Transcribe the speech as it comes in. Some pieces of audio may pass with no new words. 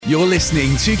You're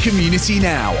listening to Community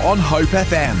Now on Hope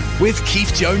FM with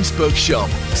Keith Jones Bookshop,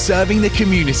 serving the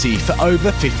community for over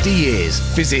 50 years.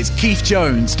 Visit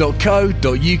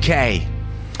keithjones.co.uk.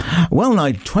 Well,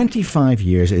 now, 25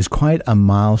 years is quite a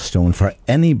milestone for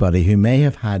anybody who may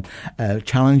have had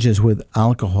challenges with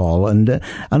alcohol. And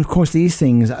of course, these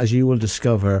things, as you will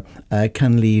discover,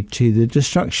 can lead to the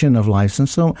destruction of lives and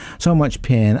so much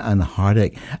pain and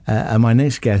heartache. And my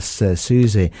next guest,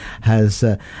 Susie, has,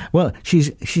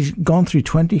 she's gone through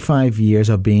 25 years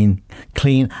of being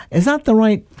clean. Is that the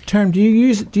right term? Do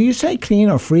you say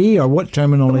clean or free, or what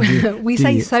terminology? We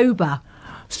say sober.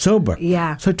 Sober.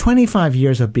 Yeah. So 25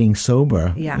 years of being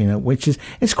sober, yeah.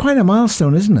 It's quite a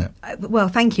milestone, isn't it? Well,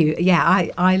 thank you. Yeah,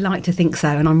 I like to think so,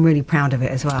 and I'm really proud of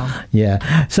it as well.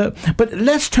 Yeah. So, but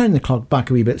let's turn the clock back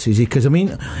a wee bit, Susie, because, I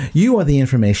mean, you are the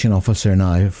information officer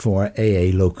now for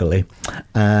AA locally,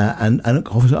 and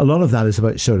a lot of that is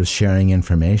about sort of sharing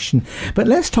information. But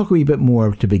let's talk a wee bit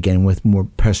more to begin with, more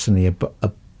personally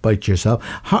about yourself.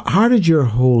 How did your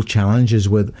whole challenges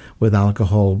with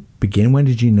alcohol begin? When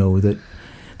did you know that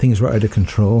things were out of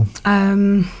control?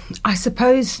 I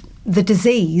suppose the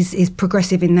disease is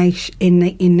progressive in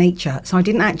nature, so I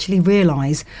didn't actually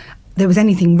realise there was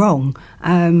anything wrong.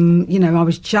 I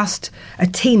was just a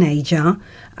teenager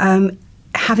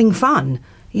having fun,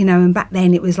 and back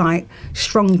then it was like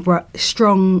strong.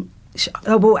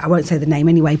 I won't say the name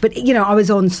anyway, but I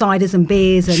was on ciders and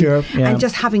beers and, sure, yeah. and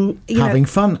just having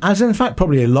fun, as in fact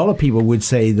probably a lot of people would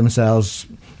say themselves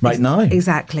right now.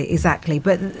 Exactly.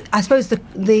 But I suppose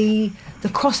the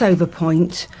crossover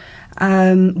point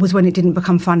was when it didn't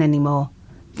become fun anymore.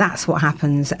 That's what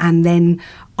happens. And then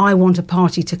I want a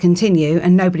party to continue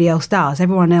and nobody else does.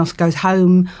 Everyone else goes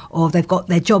home or they've got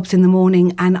their jobs in the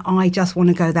morning, and I just want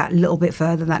to go that little bit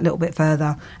further,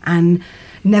 and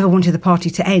never wanted the party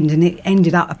to end, and it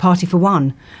ended up a party for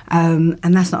one, and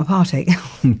that's not a party.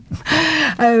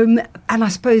 And I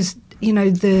suppose,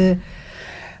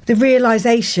 the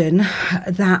realisation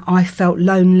that I felt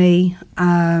lonely,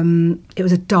 it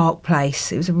was a dark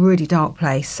place. It was a really dark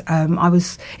place.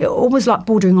 It almost like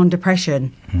bordering on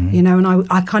depression, and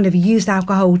I kind of used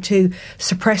alcohol to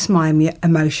suppress my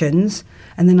emotions,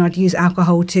 and then I'd use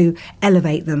alcohol to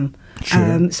elevate them.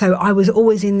 Sure. So I was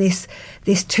always in this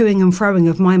toing and froing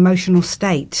of my emotional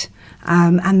state.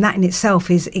 And that in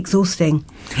itself is exhausting.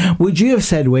 Would you have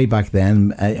said way back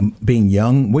then, being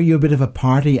young, were you a bit of a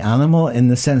party animal in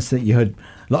the sense that you had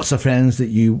lots of friends that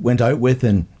you went out with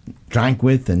and drank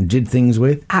with and did things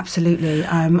with? Absolutely.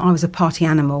 I was a party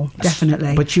animal,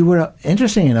 definitely. But you were,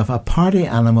 interesting enough, a party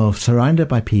animal surrounded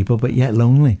by people but yet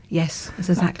lonely. Yes, that's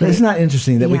exactly. Isn't that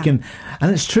interesting that we can,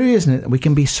 and it's true, isn't it, we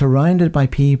can be surrounded by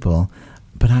people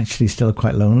but actually still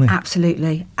quite lonely.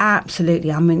 Absolutely. I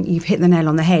mean, you've hit the nail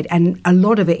on the head. And a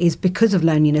lot of it is because of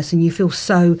loneliness, and you feel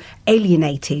so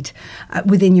alienated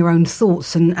within your own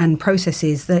thoughts and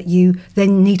processes that you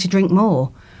then need to drink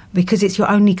more, because it's your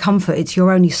only comfort, it's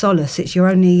your only solace, it's your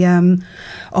only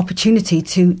opportunity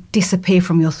to disappear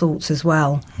from your thoughts as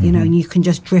well, and you can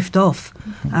just drift off.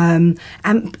 And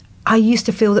I used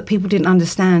to feel that people didn't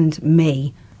understand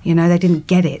me, they didn't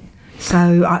get it.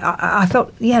 So I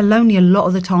felt, lonely a lot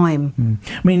of the time.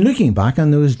 I mean, looking back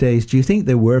on those days, do you think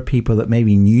there were people that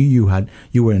maybe knew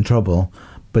you were in trouble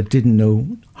but didn't know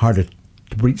how to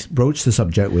broach the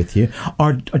subject with you?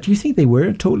 Or do you think they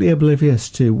were totally oblivious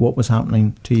to what was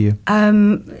happening to you?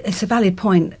 It's a valid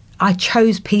point. I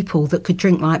chose people that could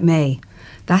drink like me.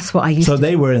 That's what I used to do. So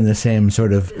they were in the same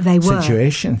sort of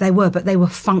situation? They were, but they were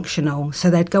functional. So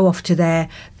they'd go off to their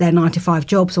 9-to-5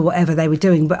 jobs or whatever they were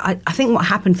doing. But I think what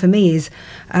happened for me is,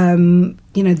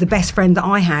 the best friend that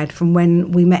I had from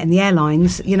when we met in the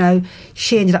airlines,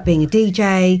 she ended up being a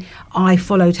DJ. I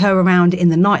followed her around in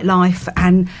the nightlife,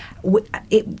 and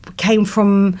it came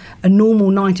from a normal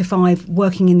 9-to-5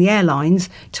 working in the airlines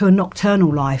to a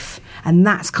nocturnal life. And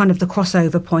that's kind of the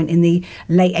crossover point in the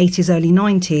late 80s, early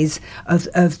 90s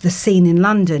of the scene in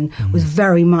London, was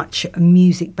very much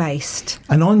music based.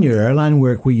 And on your airline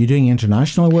work, were you doing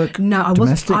international work? No, I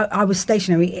wasn't. I was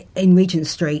stationary in Regent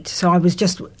Street, so I was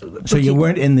just... So you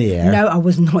weren't in the air? No, I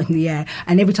was not in the air.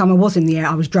 And every time I was in the air,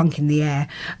 I was drunk in the air,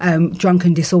 drunk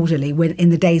and disorderly, in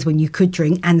the days when you could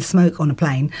drink and smoke on a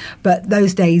plane. But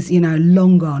those days,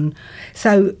 long gone.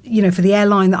 So, for the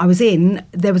airline that I was in,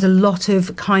 there was a lot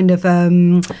of kind of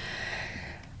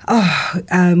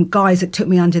guys that took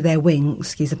me under their wing,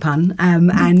 excuse the pun,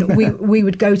 and we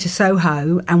would go to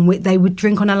Soho, and they would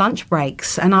drink on our lunch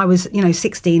breaks. And I was,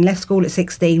 16, left school at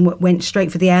 16, went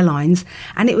straight for the airlines,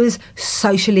 and it was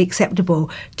socially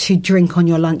acceptable to drink on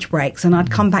your lunch breaks. And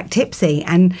I'd come back tipsy,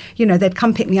 and they'd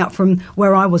come pick me up from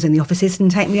where I was in the offices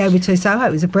and take me over to Soho.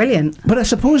 It was brilliant. But I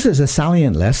suppose there's a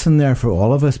salient lesson there for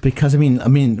all of us, because I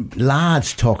mean,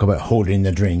 lads talk about holding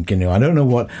the drink. I don't know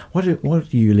what do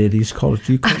you ladies call it?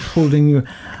 Do you call it holding your?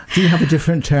 Do you have a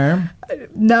different term?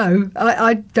 No,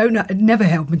 I don't know. I never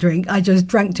held my drink. I just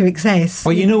drank to excess.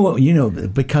 Well,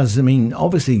 because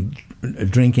obviously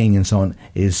drinking and so on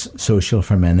is social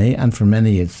for many, and for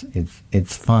many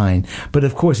it's fine. But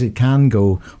of course it can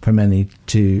go for many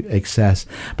to excess.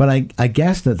 But I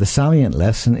guess that the salient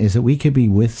lesson is that we could be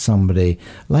with somebody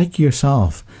like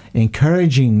yourself,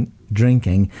 encouraging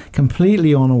drinking,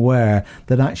 completely unaware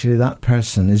that actually that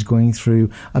person is going through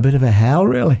a bit of a hell,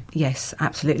 really. Yes,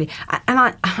 absolutely.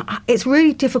 And it's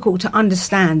really difficult to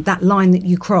understand that line that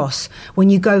you cross when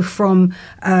you go from,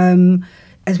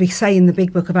 as we say in the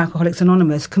big book of Alcoholics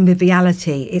Anonymous,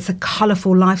 conviviality. It's a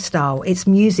colourful lifestyle. It's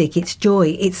music, it's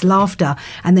joy, it's laughter.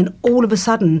 And then all of a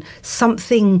sudden,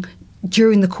 something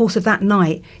during the course of that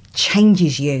night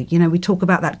changes you. We talk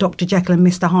about that Dr. Jekyll and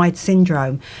Mr. Hyde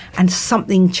syndrome, and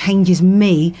something changes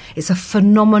me. It's a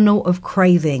phenomenon of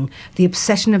craving, the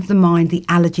obsession of the mind, the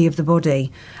allergy of the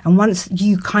body. And once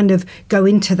you kind of go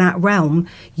into that realm,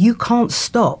 you can't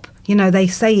stop. They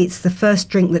say it's the first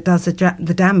drink that does the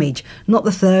damage, not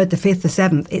the third, the fifth, the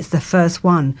seventh. It's the first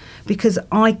one, because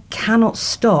I cannot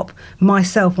stop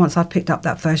myself once I've picked up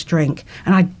that first drink.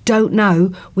 And I don't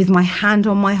know, with my hand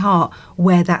on my heart,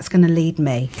 where that's going to lead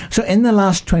me. So in the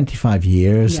last 25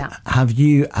 years, have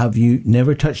you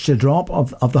never touched a drop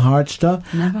of the hard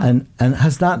stuff? Never. And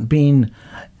has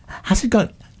it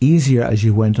got easier as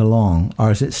you went along,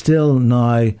 or is it still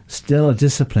a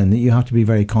discipline that you have to be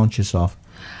very conscious of?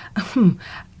 If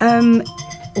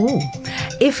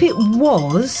it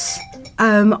was,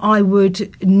 I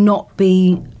would not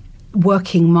be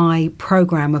working my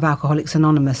program of Alcoholics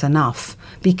Anonymous enough,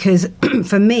 because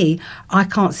for me, I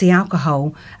can't see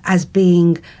alcohol as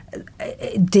being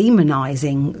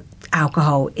demonizing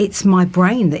alcohol. It's my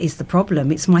brain that is the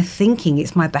problem. It's my thinking,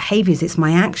 it's my behaviors, it's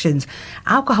my actions.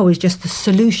 Alcohol is just the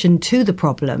solution to the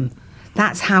problem.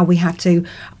 That's how we have to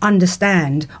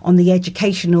understand on the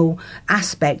educational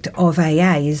aspect of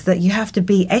AA, is that you have to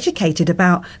be educated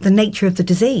about the nature of the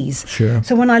disease. Sure.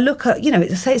 So when I look at,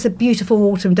 say it's a beautiful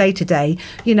autumn day today,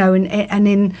 and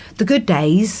in the good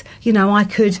days, I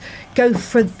could go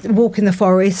for a walk in the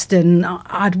forest, and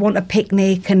I'd want a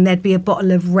picnic, and there'd be a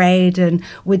bottle of red, and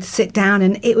we'd sit down,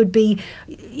 and it would be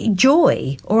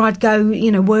joy. Or I'd go,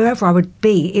 wherever I would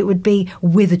be, it would be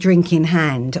with a drink in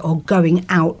hand, or going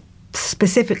out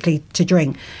specifically to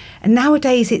drink. And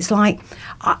nowadays it's like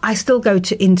I still go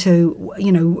into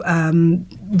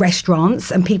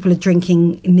restaurants and people are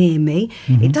drinking near me.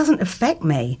 Mm-hmm. It doesn't affect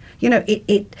me.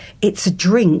 It's a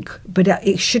drink, but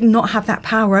it should not have that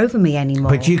power over me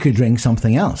anymore. But you could drink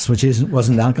something else which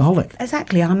wasn't alcoholic.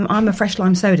 Exactly. I'm a fresh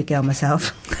lime soda girl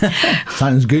myself.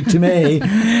 Sounds good to me.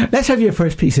 Let's have your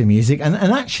first piece of music, and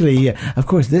actually, of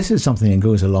course, this is something that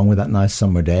goes along with that nice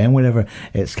summer day and whatever.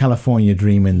 It's California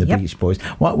Dreamin', the Beach Boys.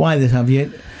 Why this? Have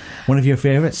you one of your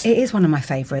favourites? It is one of my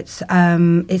favourites.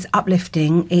 It's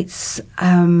uplifting. It's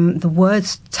the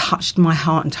words touched my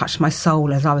heart and touched my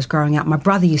soul as I was growing up. My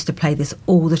brother used to play this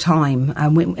all the time,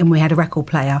 and we had a record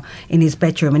player in his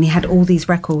bedroom, and he had all these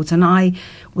records, and I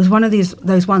was one of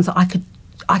those ones that I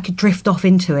could drift off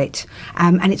into it.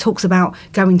 And it talks about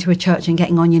going to a church and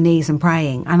getting on your knees and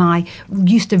praying. And I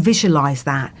used to visualise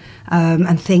that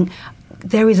and think,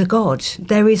 there is a God,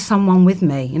 there is someone with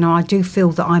me. I do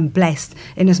feel that I'm blessed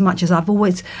in as much as I've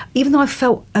always, even though I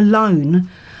felt alone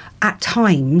at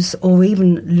times or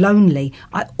even lonely,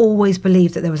 I always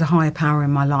believed that there was a higher power in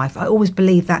my life. I always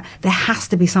believed that there has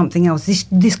to be something else.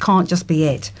 This can't just be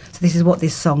it. So this is what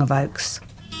this song evokes.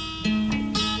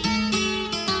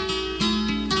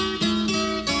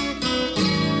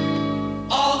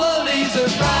 All the leaves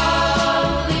are brown.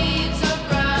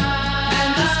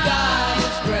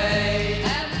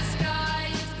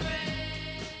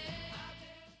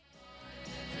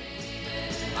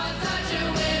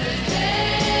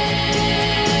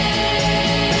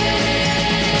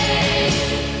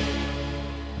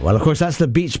 Well, of course, that's the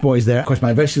Beach Boys there. Of course,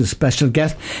 my very special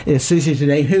guest is Susie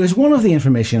today, who is one of the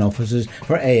information officers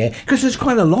for AA. Because there's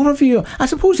quite a lot of you. I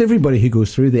suppose everybody who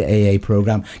goes through the AA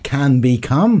program can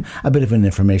become a bit of an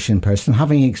information person,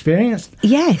 having experienced.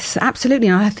 Yes, absolutely.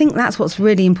 And I think that's what's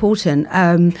really important,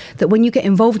 that when you get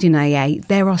involved in AA,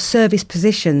 there are service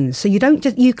positions. So you don't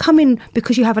just, you come in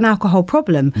because you have an alcohol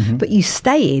problem, but you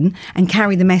stay in and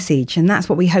carry the message. And that's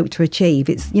what we hope to achieve.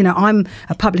 It's, you know, I'm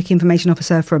a public information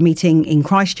officer for a meeting in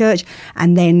Christchurch,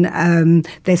 and then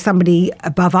there's somebody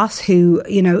above us who,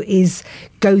 you know,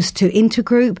 goes to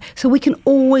intergroup, so we can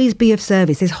always be of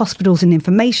service. There's hospitals and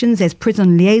informations, there's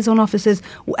prison liaison officers,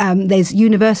 there's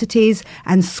universities,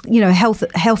 and, you know,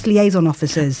 health liaison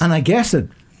officers. And I guess that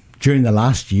during the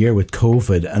last year with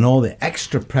COVID and all the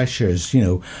extra pressures, you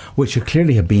know, which you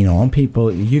clearly have been on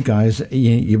people, you guys,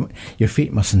 your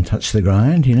feet mustn't touch the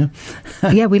ground, you know.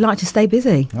 Yeah, we like to stay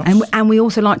busy, and we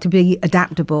also like to be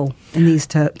adaptable in these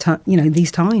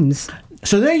these times.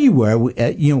 So there you were,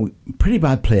 you know, pretty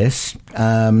bad place,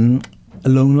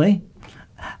 lonely.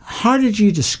 How did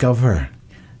you discover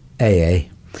AA?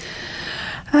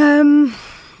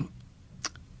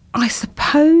 I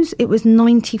suppose it was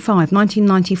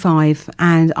 1995,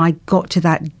 and I got to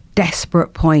that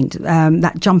desperate point,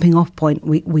 that jumping off point,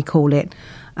 we call it.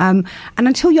 And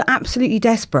until you're absolutely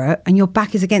desperate and your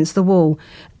back is against the wall,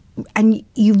 and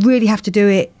you really have to do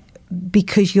it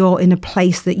because you're in a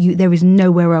place that there is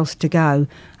nowhere else to go.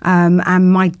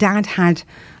 And my dad had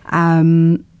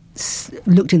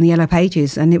looked in the Yellow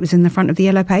Pages, and it was in the front of the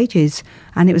Yellow Pages,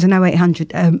 and it was an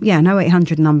 0800 an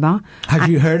 0800 number. Had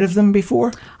you heard of them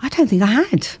before? I don't think I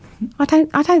had. I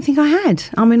don't think I had.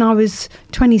 I mean, I was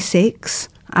 26,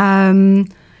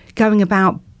 going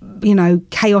about, you know,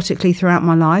 chaotically throughout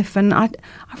my life, and I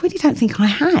really don't think I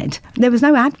had. There was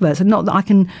no adverts, and not that I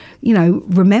can, you know,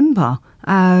 remember.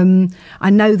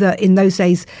 I know that in those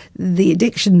days the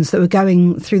addictions that were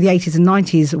going through the 80s and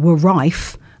 90s were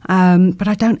rife, but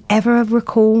I don't ever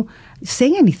recall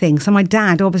seeing anything. So my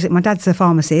dad's a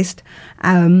pharmacist,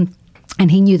 and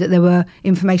he knew that there were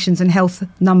informations and health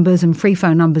numbers and free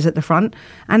phone numbers at the front,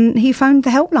 and he phoned the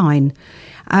helpline.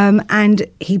 And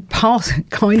he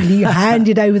kindly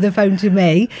handed over the phone to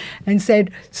me and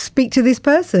said, speak to this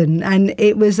person. And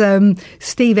it was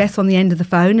Steve S. on the end of the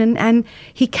phone, and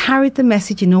he carried the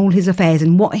message in all his affairs.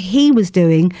 And what he was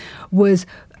doing was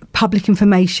public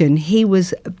information. He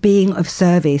was being of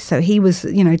service. So he was,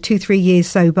 you know, 2-3 years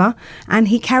sober, and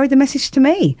he carried the message to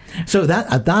me. So that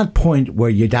at that point where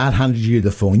your dad handed you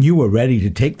the phone, you were ready to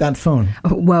take that phone?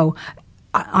 Well,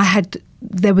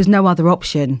 there was no other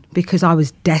option because I was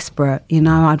desperate. You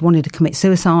know, I'd wanted to commit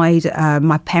suicide.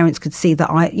 My parents could see that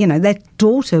their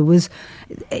daughter was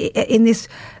in this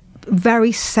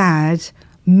very sad,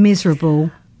 miserable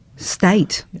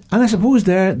state. And I suppose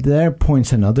there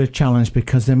points another challenge,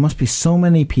 because there must be so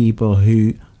many people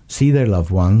who see their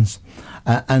loved ones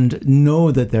and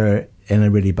know that they're in a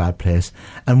really bad place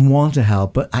and want to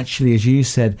help, but actually, as you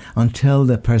said, until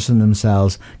the person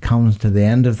themselves comes to the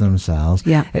end of themselves,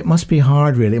 it must be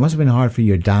hard, really. It must have been hard for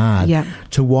your dad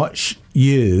to watch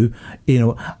you, you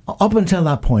know, up until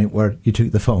that point where you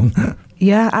took the phone.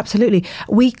 Yeah, absolutely.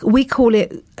 We call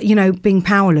it, you know, being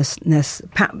powerlessness.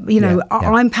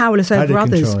 I'm powerless over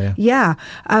others.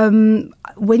 Control,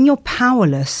 when you're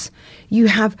powerless, you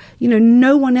have, you know,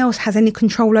 no one else has any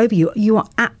control over you. You are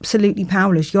absolutely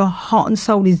powerless. Your heart and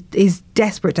soul is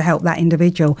desperate to help that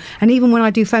individual. And even when I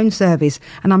do phone service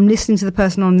and I'm listening to the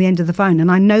person on the end of the phone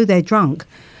and I know they're drunk,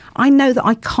 I know that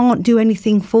I can't do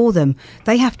anything for them.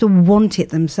 They have to want it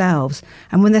themselves.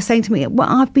 And when they're saying to me, well,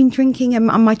 I've been drinking and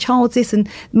my child's this and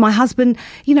my husband,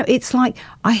 you know, it's like,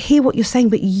 I hear what you're saying,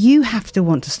 but you have to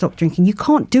want to stop drinking. You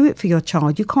can't do it for your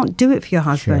child. You can't do it for your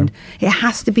husband. Sure. It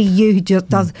has to be you who just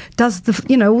does the,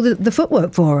 you know, all the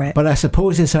footwork for it. But I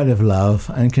suppose it's out of love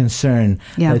and concern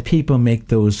that people make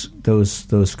those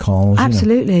calls.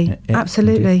 Absolutely. You know.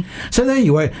 Absolutely. So there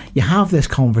you are. You have this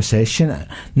conversation,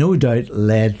 no doubt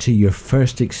led to your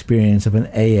first experience of an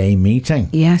AA meeting.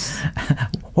 Yes.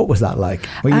 What was that like?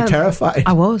 Were you terrified?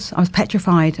 I was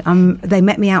petrified. They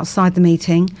met me outside the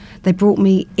meeting. They brought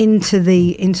me into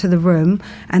the room,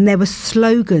 and there were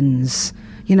slogans,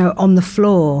 you know, on the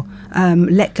floor.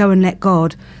 Let go and let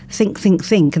God. Think, think,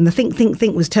 think. And the think, think,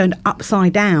 think was turned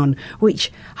upside down,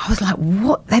 which I was like,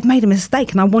 what? They've made a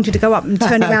mistake. And I wanted to go up and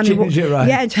turn it around.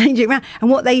 Change it around. And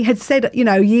what they had said, you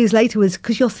know, years later was,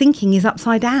 because your thinking is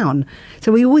upside down.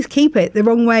 So we always keep it the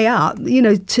wrong way up, you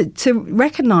know, to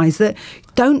recognise that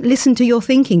don't listen to your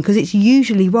thinking, because it's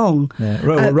usually wrong. Yeah.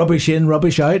 Rubbish in,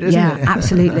 rubbish out, isn't it? Yeah,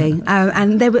 absolutely.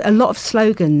 And there were a lot of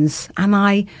slogans, and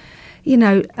I, you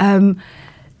know,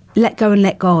 let go and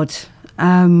let God.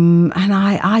 And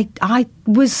I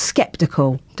was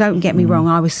sceptical. Don't get me wrong,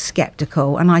 I was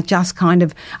sceptical, and I just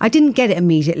I didn't get it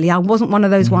immediately. I wasn't one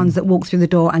of those ones that walked through the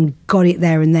door and got it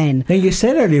there and then. Now, you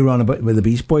said earlier on about with the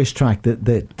Beach Boys track that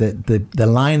the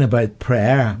line about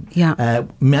prayer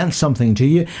meant something to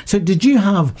you. So did you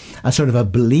have a sort of a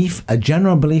belief, a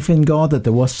general belief in God, that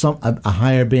there was a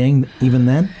higher being even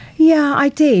then? Yeah, I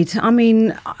did. I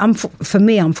mean, for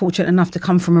me, I'm fortunate enough to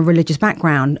come from a religious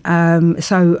background.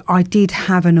 So I did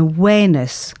have an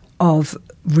awareness of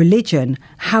religion.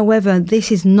 However,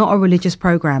 this is not a religious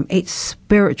program. It's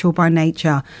spiritual by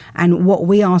nature. And what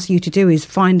we ask you to do is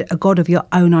find a God of your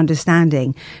own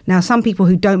understanding. Now, some people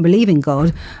who don't believe in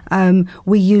God,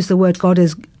 we use the word God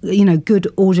as, good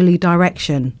orderly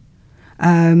direction,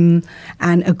 and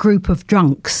a group of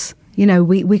drunks.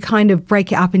 We kind of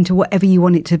break it up into whatever you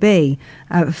want it to be.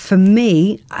 For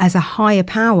me, as a higher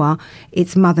power,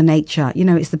 it's Mother Nature.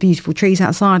 It's the beautiful trees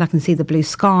outside. I can see the blue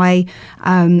sky.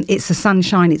 It's the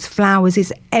sunshine. It's flowers.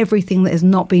 It's everything that has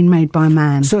not been made by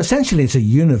man. So essentially, it's a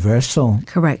universal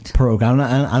program.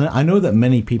 And I know that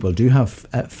many people do have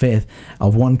faith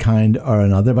of one kind or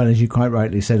another, but as you quite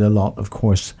rightly said, a lot, of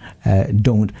course,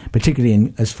 don't,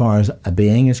 particularly as far as a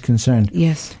being is concerned.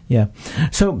 Yes. Yeah.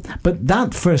 So, but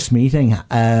that first meeting,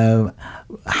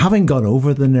 having got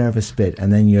over the nervous bit,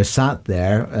 and then you're sat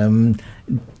there,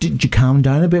 did you calm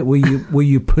down a bit? Were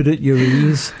you put at your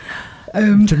ease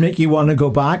to make you want to go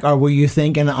back, or were you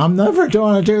thinking, I'm never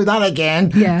going to do that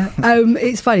again? Yeah,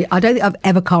 it's funny. I don't think I've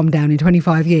ever calmed down in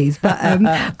 25 years, but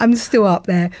I'm still up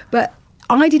there. But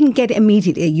I didn't get it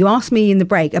immediately. You asked me in the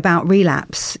break about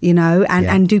relapse,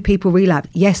 and do people relapse?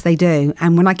 Yes, they do.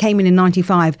 And when I came in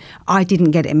 95, I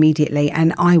didn't get it immediately,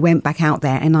 and I went back out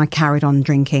there and I carried on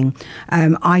drinking.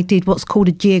 I did what's called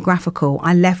a geographical.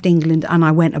 I left England and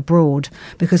I went abroad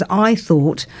because I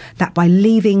thought that by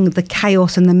leaving the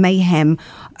chaos and the mayhem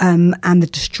and the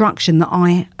destruction that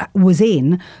I was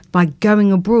in, by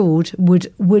going abroad would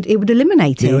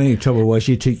eliminate it. The only trouble was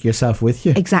you took yourself with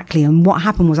you. Exactly. And what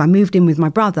happened was I moved in with my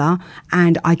brother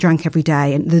and I drank every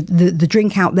day, and the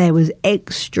drink out there was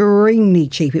extremely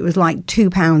cheap. It was like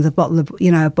 £2 a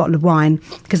bottle of wine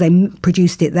because they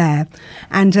produced it there,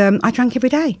 and I drank every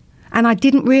day. And I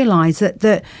didn't realise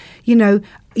that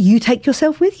you take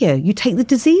yourself with you. You take the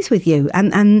disease with you,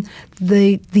 and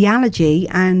the allergy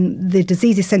and the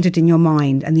disease is centred in your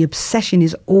mind, and the obsession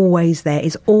is always there.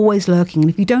 It's always lurking, and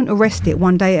if you don't arrest it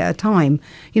one day at a time,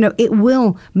 it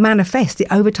will manifest it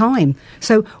over time.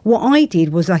 So what I did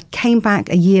was I came back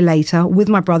a year later with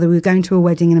my brother. We were going to a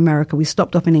wedding in America. We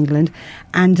stopped off in England,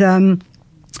 and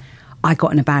I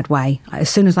got in a bad way. As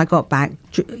soon as I got back,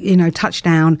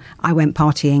 touchdown, I went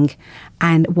partying,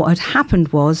 and what had happened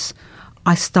was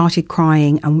I started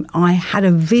crying, and I had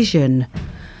a vision.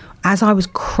 As I was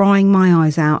crying my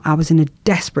eyes out, I was in a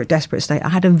desperate state. I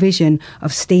had a vision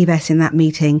of Steve S in that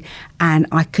meeting, and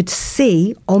I could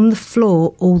see on the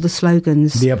floor all the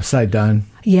slogans. The upside down.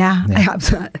 Yeah.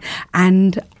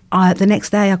 And the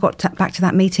next day I got back to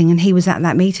that meeting, and he was at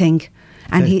that meeting.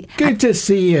 And good to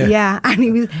see you. Yeah, and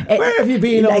he was. Where have you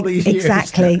been all these years?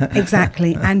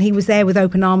 Exactly. And he was there with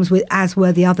open arms, as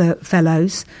were the other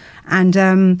fellows.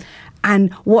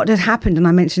 And what had happened, and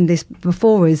I mentioned this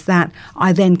before, is that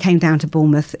I then came down to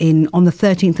Bournemouth on the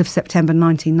 13th of September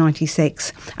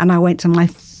 1996, and I went to my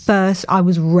first. I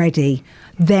was ready.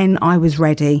 Then I was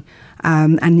ready.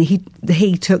 And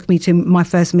he took me to my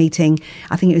first meeting.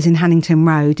 I think it was in Hannington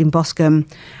Road in Boscombe,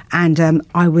 and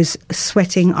I was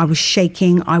sweating, I was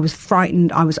shaking, I was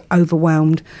frightened, I was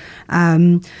overwhelmed,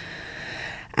 and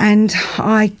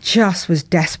I just was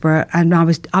desperate, and I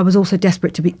was also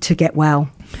desperate to get well.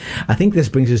 I think this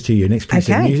brings us to your next piece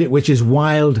of music, which is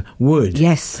Wild Wood.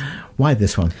 Yes. Why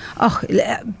this one? Oh,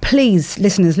 please,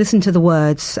 listeners, listen to the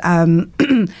words. And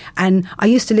I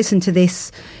used to listen to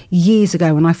this years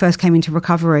ago when I first came into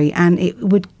recovery, and it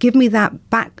would give me that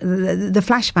the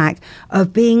flashback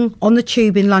of being on the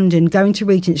tube in London, going to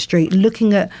Regent Street,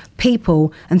 looking at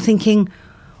people and thinking,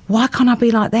 why can't I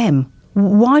be like them?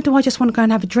 Why do I just want to go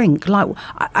and have a drink? Like,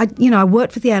 I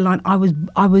worked for the airline. I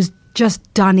was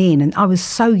just done in, and I was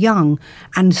so young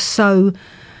and so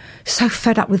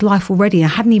fed up with life already. I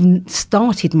hadn't even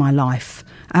started my life.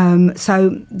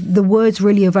 So the words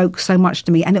really evoke so much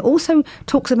to me. And it also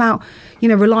talks about,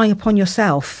 relying upon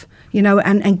yourself,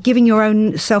 and giving your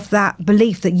own self that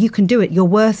belief that you can do it, you're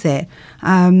worth it.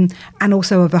 And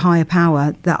also of a higher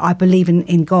power, that I believe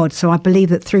in God. So I believe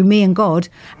that through me and God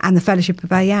and the Fellowship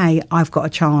of AA, I've got a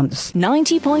chance.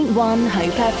 90.1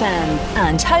 Hope FM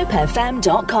and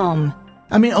hopefm.com.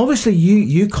 I mean, obviously,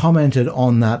 you commented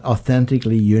on that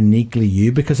authentically, uniquely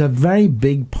you, because a very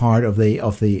big part of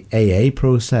the AA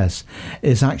process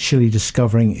is actually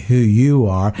discovering who you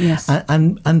are, yes,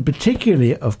 and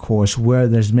particularly, of course, where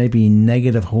there's maybe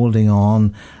negative holding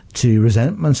on to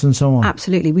resentments and so on.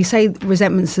 Absolutely. We say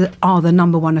resentments are the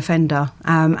number one offender,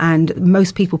 and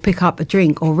most people pick up a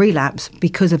drink or relapse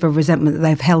because of a resentment that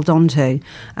they've held on to.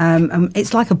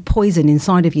 It's like a poison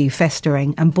inside of you,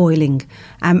 festering and boiling.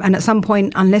 And at some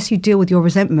point, unless you deal with your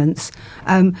resentments,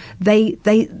 they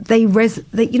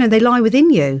lie within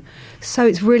you. So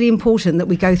it's really important that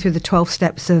we go through the 12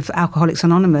 steps of Alcoholics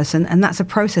Anonymous, and that's a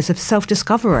process of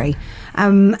self-discovery.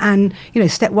 And,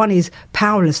 step one is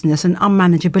powerlessness and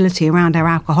unmanageability around our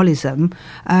alcoholism.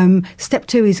 Step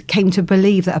two is came to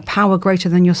believe that a power greater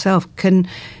than yourself can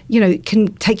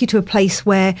take you to a place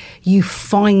where you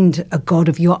find a God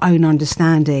of your own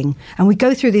understanding. And we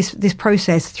go through this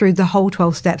process through the whole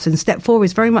 12 steps. And step four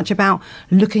is very much about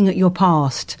looking at your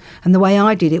past. And the way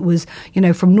I did it was,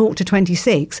 from 0 to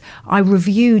 26, I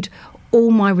reviewed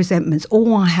all my resentments,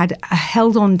 all I had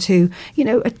held on to,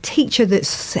 a teacher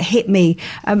that's hit me,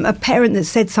 a parent that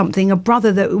said something, a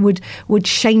brother that would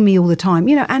shame me all the time,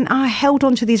 and I held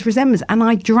on to these resentments and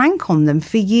I drank on them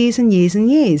for years and years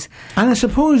and years. And I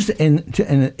suppose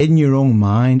in your own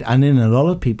mind and in a lot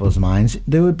of people's minds,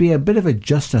 there would be a bit of a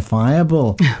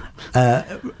justifiable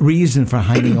reason for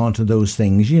hanging on to those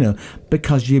things,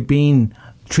 because you've been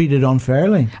treated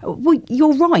unfairly. Well,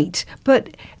 you're right,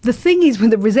 but the thing is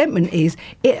with the resentment is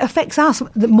it affects us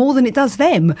more than it does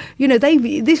them.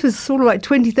 This was sort of like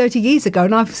 20, 30 years ago,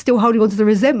 and I'm still holding on to the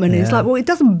resentment. Yeah. It's like, well, it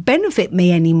doesn't benefit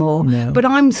me anymore, but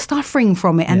I'm suffering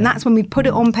from it, and that's when we put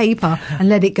it on paper and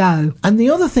let it go. And the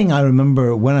other thing I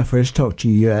remember when I first talked to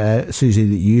you, Susie,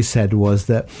 that you said was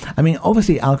that,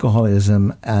 obviously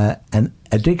alcoholism and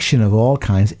addiction of all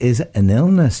kinds is an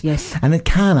illness. Yes. And it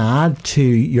can add to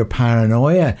your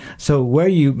paranoia. So where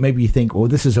you maybe think, oh,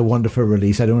 this is a wonderful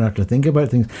release, I don't have to think about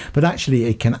things, but actually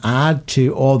it can add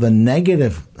to all the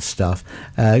negative stuff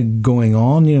going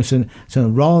on. So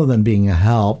rather than being a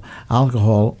help,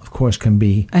 alcohol, of course, can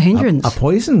be a hindrance, a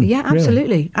poison. Yeah, absolutely,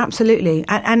 really. Absolutely.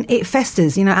 And it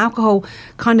festers. Alcohol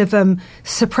kind of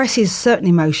suppresses certain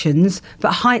emotions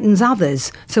but heightens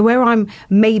others. So where I'm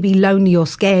maybe lonely or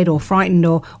scared or frightened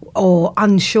or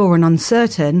unsure and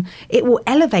uncertain, it will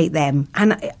elevate them,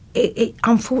 and it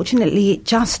unfortunately it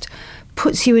just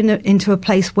puts you into a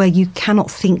place where you cannot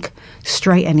think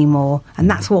straight anymore. And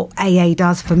that's what AA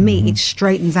does for me. It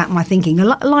straightens out my thinking,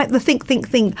 like the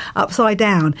think upside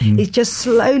down. It's just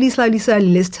slowly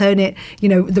let's turn it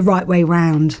the right way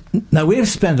round. Now, we've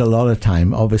spent a lot of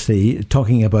time obviously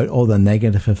talking about all the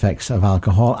negative effects of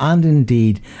alcohol, and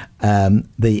indeed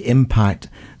the impact,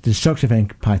 destructive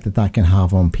impact that can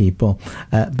have on people.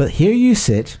 But here you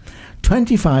sit,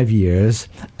 25 years,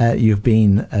 you've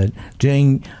been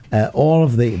doing all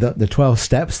of the 12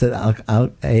 steps that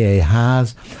AA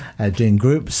has, doing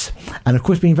groups, and of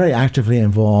course being very actively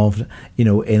involved,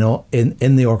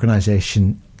 in the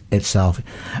organisation itself.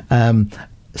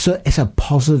 So it's a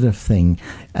positive thing.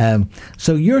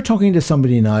 So you're talking to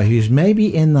somebody now who's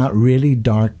maybe in that really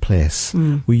dark place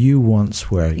where you once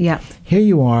were. Yeah. Here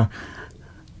you are,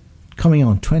 coming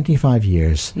on 25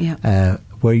 years. Yeah.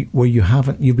 Where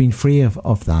you've been free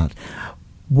of that.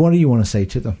 What do you want to say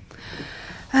to them?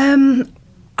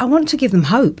 I want to give them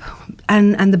hope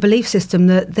and the belief system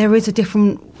that there is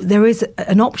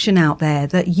an option out there,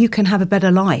 that you can have a better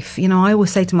life. I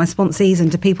always say to my sponsees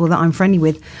and to people that I'm friendly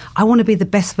with, I want to be the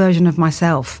best version of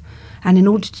myself. And in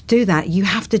order to do that, you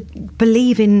have to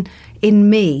believe in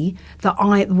me, that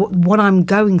what I'm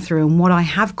going through and what I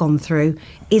have gone through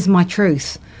is my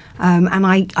truth. And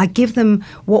I give them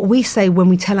what we say when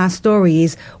we tell our story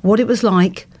is what it was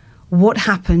like, what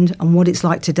happened, and what it's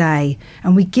like today.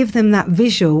 And we give them that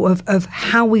visual of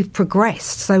how we've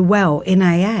progressed so well in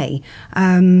AA.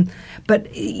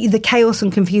 But the chaos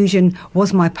and confusion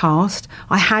was my past.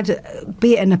 I had,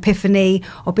 be it an epiphany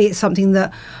or be it something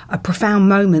a profound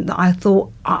moment that I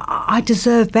thought, I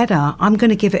deserve better. I'm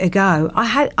going to give it a go. I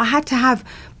had to have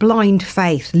blind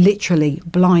faith, literally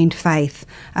blind faith.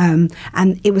 And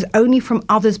it was only from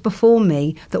others before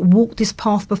me that walked this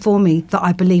path before me that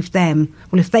I believed them.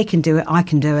 Well, if they can do it, I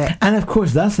can do it. And of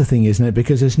course, that's the thing, isn't it?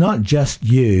 Because it's not just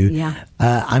you. Yeah.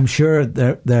 I'm sure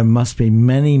there must be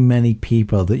many, many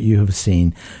people that you have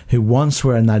seen who once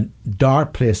were in that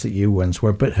dark place that you once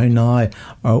were, but who now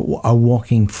are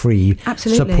walking free.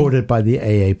 Absolutely. Supported by the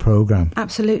AA program.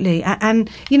 Absolutely. And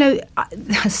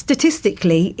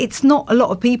statistically, it's not a lot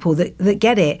of people that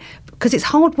get it. because it's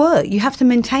hard work. You have to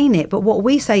maintain it. But what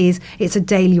we say is it's a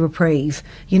daily reprieve,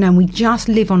 and we just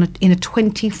live in a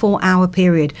 24-hour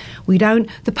period. We don't,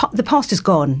 the past is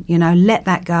gone, let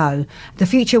that go. The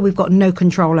future we've got no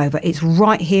control over. It's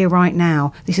right here, right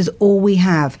now. This is all we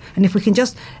have. And if we can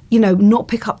just, not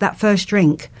pick up that first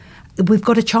drink, we've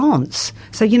got a chance.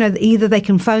 So, either they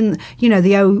can phone, the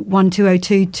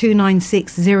 01202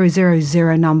 296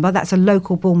 000 number. That's a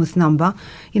local Bournemouth number.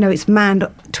 It's manned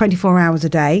 24 hours a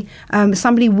day.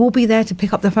 Somebody will be there to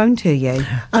pick up the phone to you.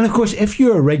 And of course, if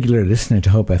you're a regular listener to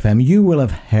Hope FM, you will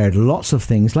have heard lots of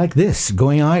things like this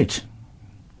going out.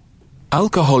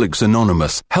 Alcoholics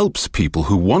Anonymous helps people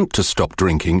who want to stop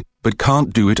drinking but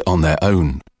can't do it on their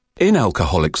own. In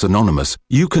Alcoholics Anonymous,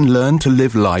 you can learn to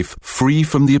live life free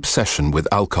from the obsession with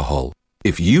alcohol.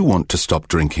 If you want to stop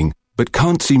drinking but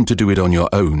can't seem to do it on your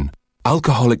own,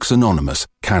 Alcoholics Anonymous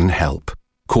can help.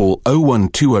 Call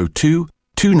 01202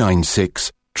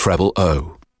 296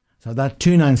 000. So that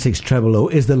 296 000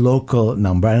 is the local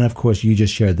number, and of course you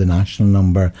just shared the national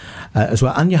number as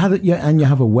well. And you have a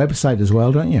website as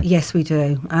well, don't you? Yes, we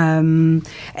do.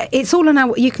 It's all on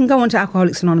our. You can go onto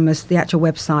Alcoholics Anonymous, the actual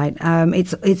website.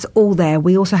 It's all there.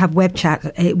 We also have web chat,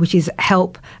 which is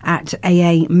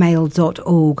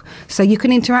help@aamail.org. So you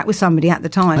can interact with somebody at the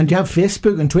time. And do you have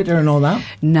Facebook and Twitter and all that?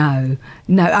 No.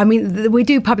 I mean, we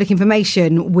do public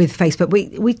information with Facebook.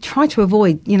 We try to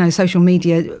avoid, social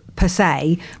media per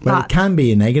se. But it can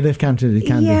be a negative, can't it?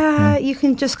 Yeah, you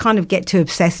can just kind of get too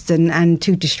obsessed and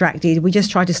too distracted. We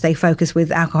just try to stay focused with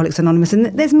Alcoholics Anonymous. And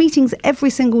there's meetings every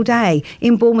single day.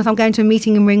 In Bournemouth, I'm going to a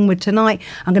meeting in Ringwood tonight.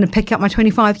 I'm going to pick up my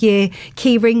 25-year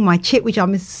key ring, my chip, which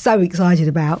I'm so excited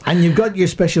about. And you've got your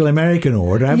special American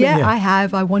order, haven't you? Yeah, I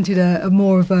have. I wanted a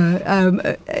more of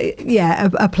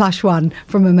a plush one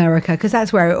from America, because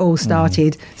that's where it all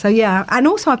started. So, yeah. And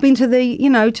also I've been to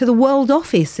the World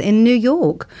Office in New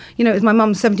York. It was my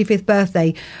mum's 75th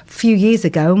birthday a few years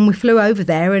ago, and we flew over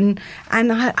there, and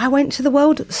I went to the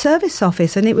World Service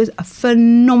Office, and it was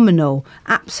phenomenal,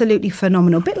 absolutely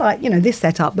phenomenal. A bit like this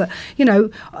setup, but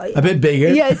a bit bigger.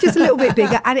 Yeah, just a little bit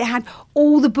bigger, and it had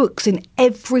all the books in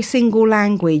every single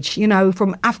language,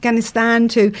 from Afghanistan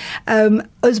to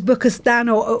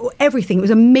Uzbekistan or everything. It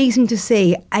was amazing to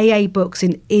see AA books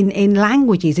in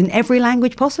languages, in every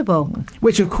language possible.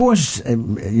 Which of course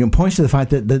points to the fact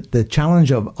that the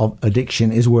challenge of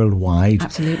addiction is worldwide.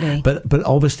 Absolutely. But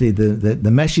obviously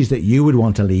the message that you would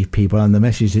want to leave people, and the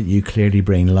message that you clearly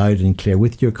bring loud and clear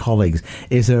with your colleagues,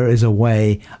 is there is a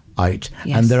way out.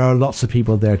 Yes. And there are lots of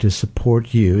people there to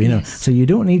support you, Yes. So you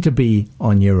don't need to be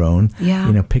on your own.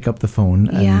 Yeah. Pick up the phone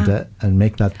and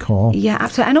make that call. Yeah,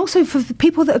 absolutely. And also for the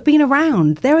people that have been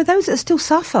around, there are those that still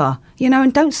suffer,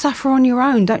 and don't suffer on your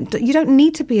own. You don't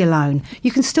need to be alone.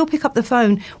 You can still pick up the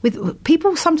phone with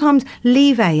people. Sometimes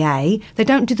leave AA, they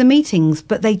don't do the meetings,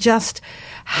 but they just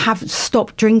have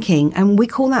stopped drinking, and we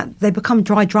call that, they become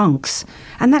dry drunks,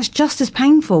 and that's just as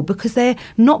painful because they're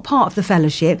not part of the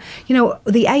fellowship.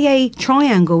 The AA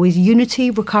triangle is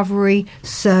unity, recovery,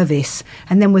 service,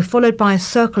 and then we're followed by a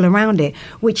circle around it,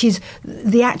 which is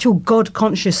the actual God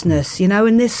consciousness,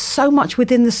 and there's so much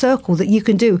within the circle that you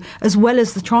can do as well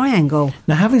as the triangle.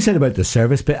 Now, having said about the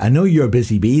service bit, I know you're a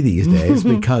busy bee these days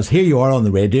because here you are on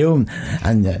the radio,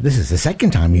 and this is the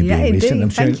second time you've been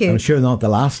recent. I'm sure not the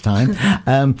last time.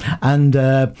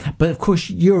 But of course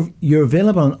you're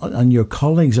available, and your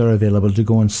colleagues are available to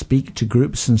go and speak to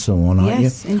groups and so on, aren't you?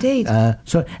 Yes, indeed.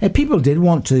 So if people did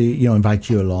want to invite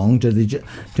you along, do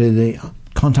they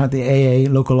contact the AA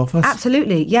local office?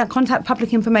 Absolutely, yeah. Contact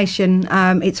public information.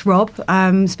 It's Rob.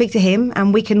 Speak to him,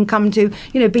 and we can come to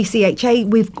BCHA.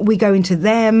 We go into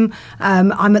them.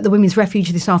 I'm at the Women's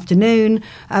Refuge this afternoon.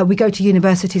 We go to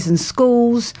universities and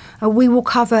schools. We will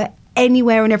cover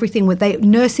anywhere and everything with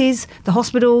nurses, the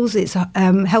hospitals. It's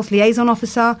health liaison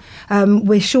officer.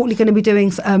 We're shortly going to be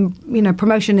doing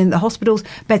promotion in the hospitals,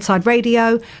 bedside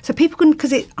radio, so people can,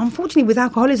 because it unfortunately with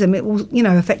alcoholism it will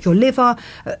affect your liver,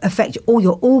 affect all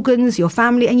your organs, your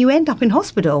family, and you end up in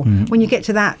hospital when you get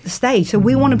to that stage. So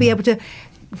we want to be able to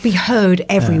be heard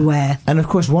everywhere. And of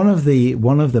course, one of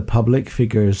the public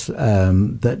figures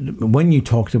that when you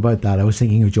talked about that, I was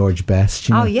thinking of George Best.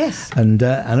 Oh yes. And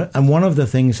one of the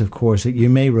things, of course, that you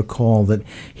may recall, that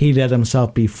he let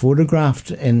himself be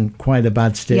photographed in quite a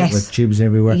bad state with tubes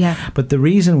everywhere. Yeah. But the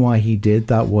reason why he did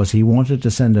that was he wanted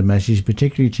to send a message,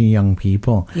 particularly to young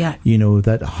people. Yeah.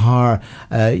 That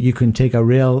you can take a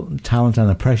real talent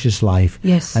and a precious life.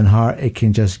 Yes. And it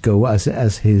can just go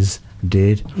as his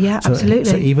did. Yeah, absolutely.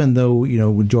 So even though,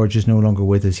 George is no longer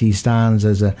with us, he stands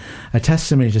as a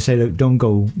testimony to say, look, don't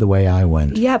go the way I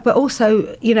went. Yeah, but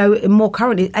also, more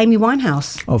currently, Amy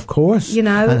Winehouse. Of course. And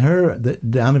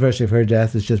the anniversary of her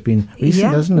death has just been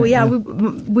recent, hasn't it? Well, yeah,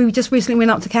 we just recently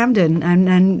went up to Camden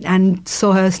and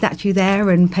saw her statue there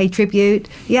and paid tribute.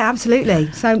 Yeah,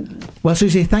 absolutely. So, well,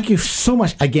 Susie, thank you so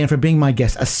much again for being my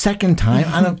guest a second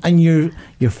time. And your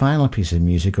final piece of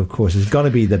music, of course, has got to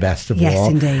be the best of all. Yes,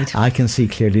 indeed. I can see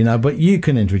clearly now, but you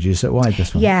can introduce it. Why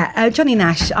this one? Yeah, Johnny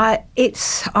Nash. It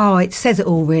says it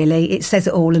all, really. It says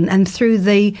it all, and through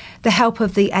the help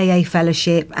of the AA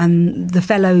Fellowship and the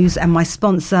fellows and my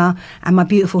sponsor and my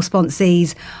beautiful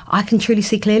sponsees, I can truly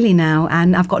see clearly now,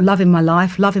 and I've got love in my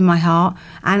life, love in my heart,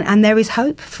 and there is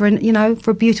hope for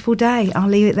a beautiful day. I'll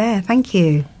leave it there. Thank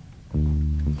you.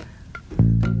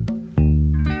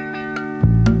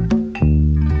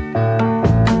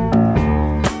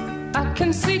 I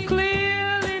can see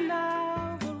clearly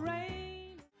now the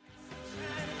rain.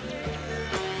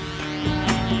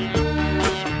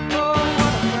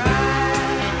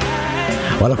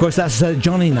 Well, of course, that's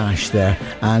Johnny Nash there,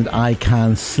 and I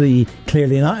can see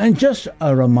clearly now. And just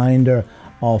a reminder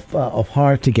of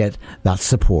how to get that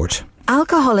support.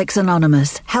 Alcoholics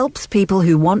Anonymous helps people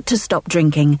who want to stop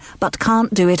drinking but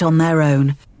can't do it on their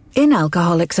own. In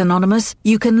Alcoholics Anonymous,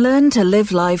 you can learn to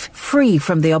live life free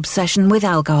from the obsession with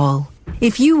alcohol.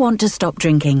 If you want to stop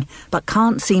drinking but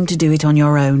can't seem to do it on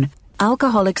your own,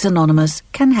 Alcoholics Anonymous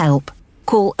can help.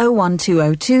 Call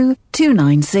 01202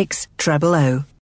 296 000.